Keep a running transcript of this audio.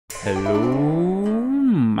Hello,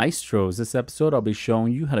 Maestros. This episode, I'll be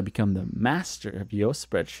showing you how to become the master of your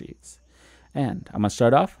spreadsheets. And I'm going to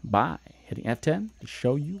start off by hitting F10 to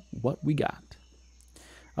show you what we got.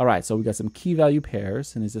 All right, so we got some key value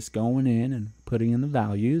pairs, and it's just going in and putting in the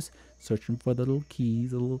values, searching for the little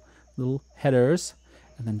keys, the little headers,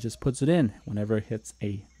 and then just puts it in. Whenever it hits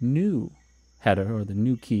a new header or the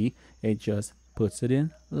new key, it just puts it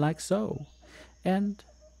in like so. And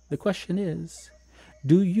the question is,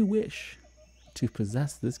 do you wish to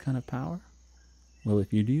possess this kind of power? Well,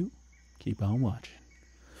 if you do, keep on watching.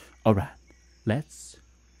 All right, let's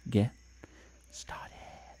get started.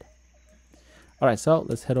 All right, so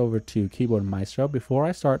let's head over to Keyboard Maestro. Before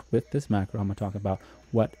I start with this macro, I'm going to talk about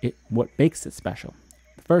what makes it special.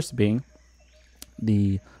 The first being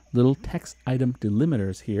the little text item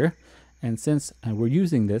delimiters here. And since we're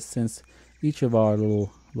using this, since each of our little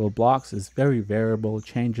blocks is very variable,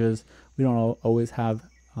 changes, we don't always have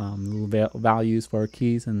little values for our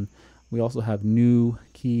keys, and we also have new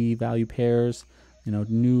key value pairs,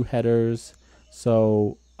 new headers.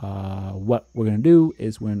 So what we're going to do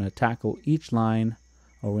is we're going to tackle each line,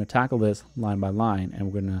 or we're going to tackle this line by line, and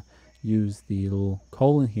we're going to use the little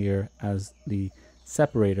colon here as the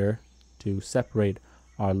separator to separate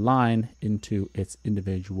our line into its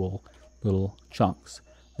individual little chunks.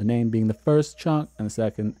 The name being the first chunk, and the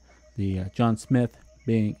second, the John Smith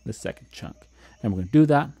being the second chunk. And we're going to do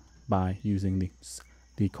that by using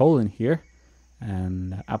the colon here,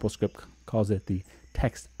 and AppleScript calls it the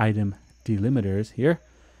text item delimiters here.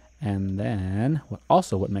 And then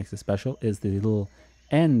what makes it special is the little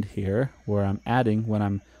end here, where I'm adding when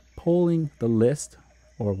I'm polling the list,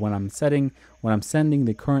 or when I'm sending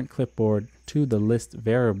the current clipboard to the list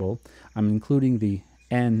variable, I'm including the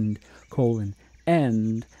end colon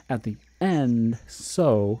end at the end,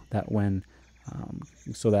 so that when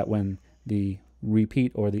the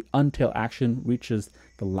repeat or the until action reaches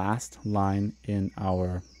the last line in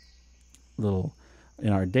our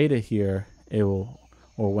data here,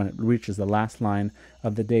 when it reaches the last line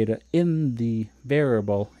of the data in the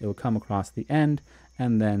variable, it will come across the end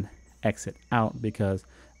and then exit out, because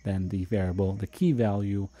then the variable, the key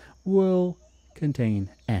value, will contain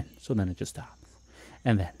end. So then it just stops,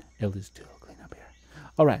 and then it'll just do a cleanup here.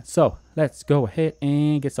 All right, so let's go ahead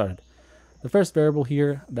and get started. The first variable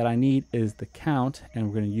here that I need is the count, and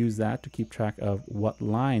we're going to use that to keep track of what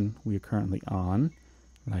line we are currently on,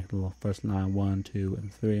 like the little first line 1, 2,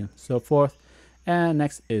 and 3, and so forth. And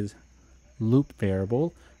next is loop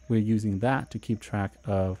variable. We're using that to keep track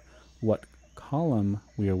of what column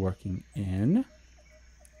we are working in.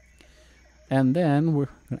 And then we're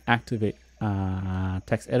going to activate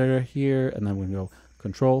text editor here, and then we're going to go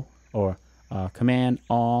control or command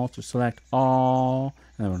all to select all,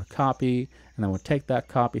 and then we're going to copy, and then we'll take that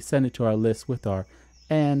copy, send it to our list with our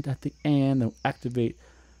end at the end, and activate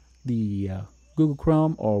the Google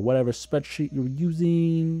Chrome or whatever spreadsheet you're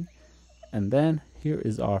using. And then here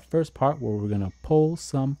is our first part, where we're going to pull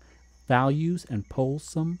some values and pull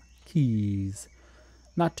some keys.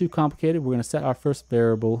 Not too complicated. We're going to set our first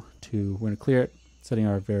variable we're going to clear it, setting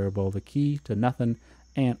our variable the key to nothing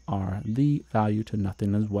and the value to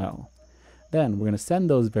nothing as well. Then we're going to send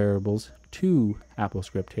those variables to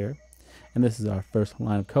AppleScript here, and this is our first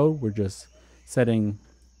line of code. We're just setting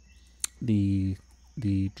we're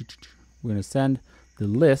going to send the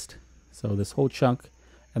list, so this whole chunk,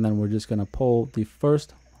 and then we're just going to pull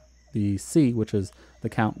the C, which is the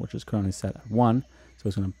count, which is currently set at 1. So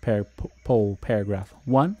it's going to pull paragraph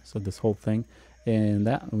 1, so this whole thing, and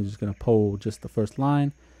we're just going to pull just the first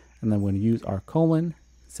line, and then we're going to use our colon,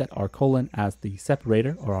 set our colon as the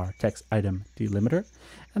separator or our text item delimiter,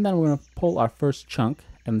 and then we're going to pull our first chunk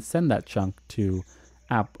and send that chunk to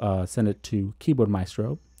send it to Keyboard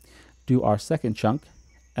Maestro, do our second chunk,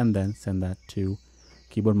 and then send that to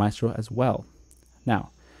Keyboard Maestro as well.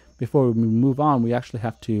 Now, before we move on, we actually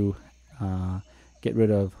have to get rid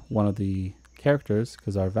of one of the characters,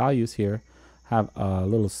 because our values here have a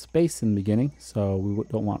little space in the beginning, so we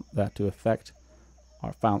don't want that to affect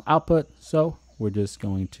our final output. So we're just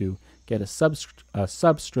going to get a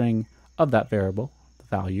substring of that variable, the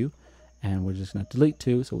value, and we're just going to delete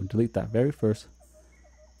 2, so we'll delete that very first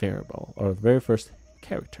variable, or the very first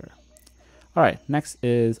character. All right, next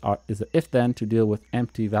is the if then to deal with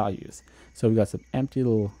empty values. So we got some empty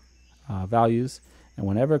little values, and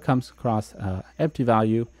whenever it comes across empty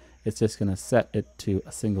value, it's just going to set it to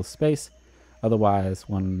a single space. Otherwise,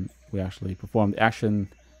 when we actually perform the action,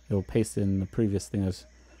 it will paste in the previous thing as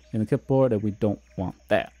in the clipboard, and we don't want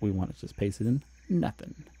that. We want to just paste it in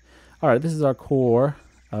nothing. All right, this is our core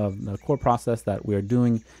of the core process that we're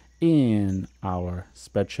doing in our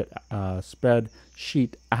spreadsheet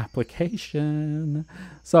application.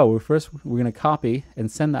 So we're going to copy and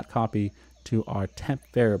send that copy to our temp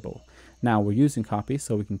variable. Now we're using copy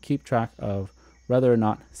so we can keep track of whether or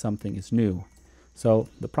not something is new. So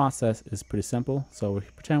the process is pretty simple. So we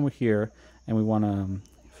pretend we're here and we want to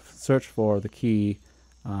search for the key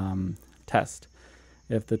test.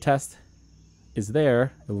 If the test is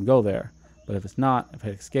there, it will go there. But if it's not, if I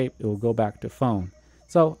hit escape, it will go back to phone.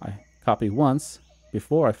 So I copy once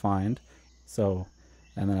before I find, and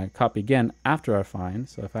then I copy again after I find.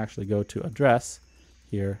 So if I actually go to address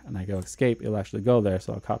here and I go escape, it'll actually go there.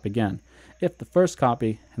 So I'll copy again. If the first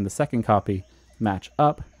copy and the second copy match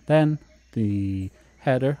up, then the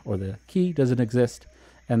header or the key doesn't exist,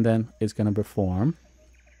 and then it's going to perform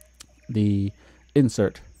the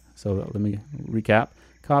insert. So let me recap.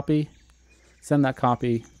 Copy, send that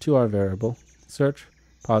copy to our variable, search,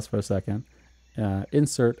 pause for a second,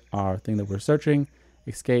 insert our thing that we're searching,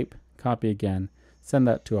 escape, copy again, send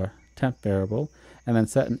that to our temp variable, and then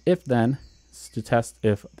set an if then to test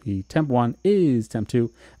if the temp1 is temp2,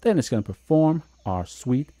 then it's going to perform our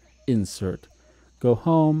sweet insert. Go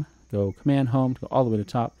home, go command home, go all the way to the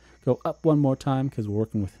top, go up one more time because we're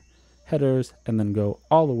working with headers, and then go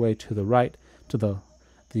all the way to the right to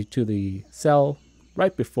the cell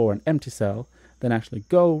right before an empty cell, then actually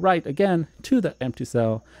go right again to the empty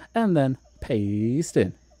cell and then paste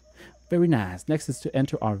in. Very nice. Next is to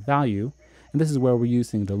enter our value, and this is where we're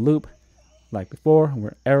using the loop like before.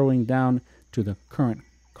 We're arrowing down to the current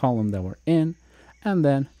column that we're in and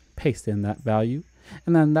then paste in that value,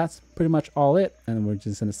 and then that's pretty much all it. And we're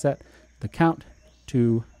just going to set the count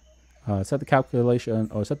to set the calculation,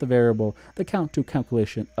 or set the variable the count to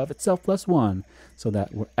calculation of itself plus 1, so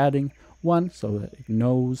that we're adding 1 so that it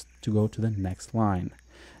knows to go to the next line.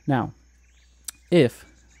 Now if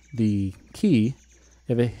the key,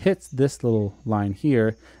 if it hits this little line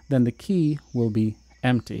here, then the key will be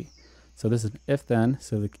empty. So this is if then.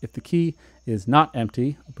 So if the key is not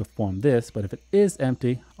empty, we'll perform this. But if it is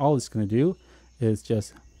empty, all it's going to do is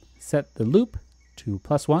just set the loop to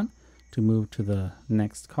plus 1 to move to the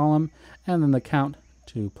next column, and then the count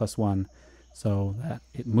to plus 1 so that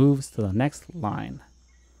it moves to the next line.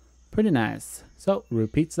 Pretty nice. So it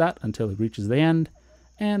repeats that until it reaches the end,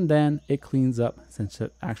 and then it cleans up since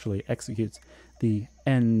it actually executes the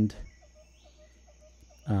end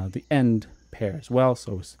pair as well.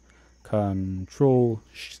 So it's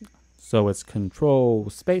control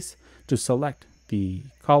space to select the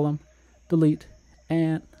column, delete,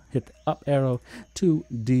 and hit the up arrow to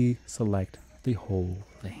deselect the whole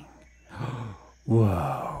thing.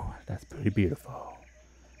 Whoa, that's pretty beautiful.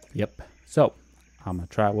 Yep. So I'm gonna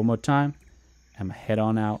try it one more time. I'm gonna head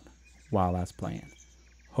on out while that's playing.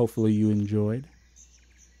 Hopefully you enjoyed,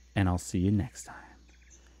 and I'll see you next time.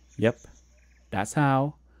 Yep, that's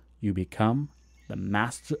how you become the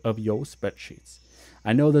master of your spreadsheets.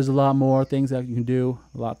 I know there's a lot more things that you can do,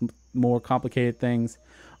 a lot more complicated things,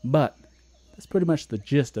 but that's pretty much the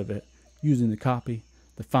gist of it. Using the copy,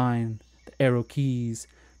 the find, the arrow keys,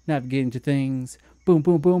 navigating to things, boom,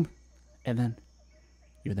 boom, boom, and then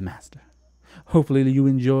you're the master. Hopefully you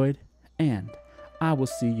enjoyed, and I will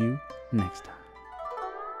see you next time.